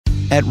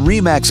At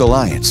REMAX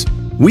Alliance,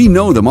 we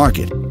know the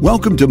market.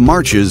 Welcome to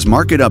March's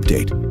Market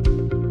Update.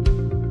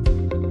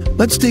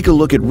 Let's take a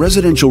look at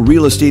residential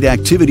real estate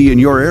activity in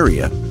your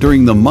area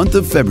during the month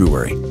of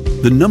February.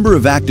 The number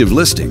of active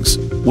listings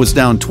was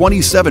down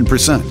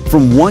 27%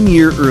 from 1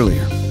 year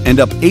earlier and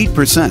up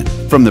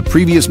 8% from the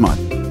previous month.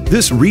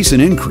 This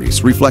recent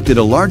increase reflected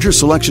a larger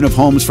selection of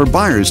homes for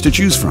buyers to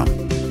choose from.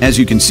 As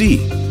you can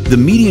see, the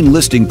median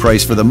listing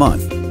price for the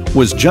month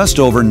was just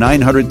over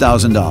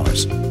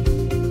 $900,000.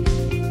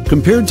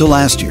 Compared to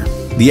last year,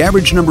 the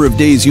average number of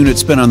days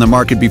units spent on the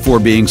market before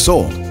being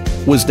sold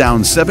was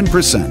down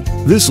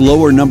 7%. This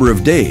lower number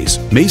of days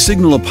may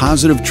signal a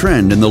positive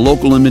trend in the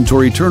local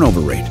inventory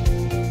turnover rate.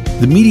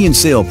 The median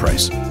sale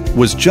price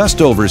was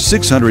just over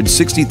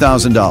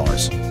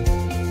 $660,000.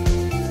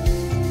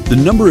 The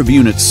number of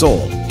units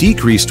sold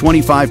decreased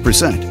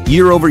 25%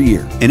 year over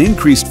year and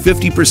increased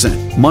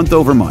 50% month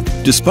over month.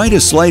 Despite a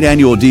slight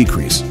annual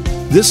decrease,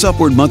 this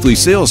upward monthly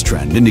sales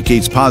trend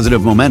indicates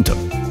positive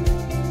momentum.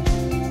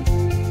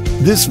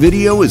 This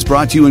video is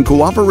brought to you in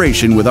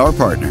cooperation with our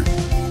partner.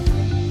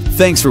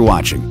 Thanks for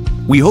watching.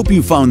 We hope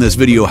you found this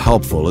video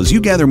helpful as you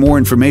gather more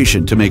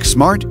information to make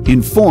smart,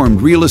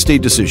 informed real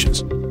estate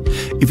decisions.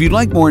 If you'd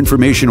like more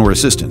information or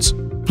assistance,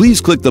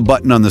 please click the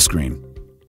button on the screen.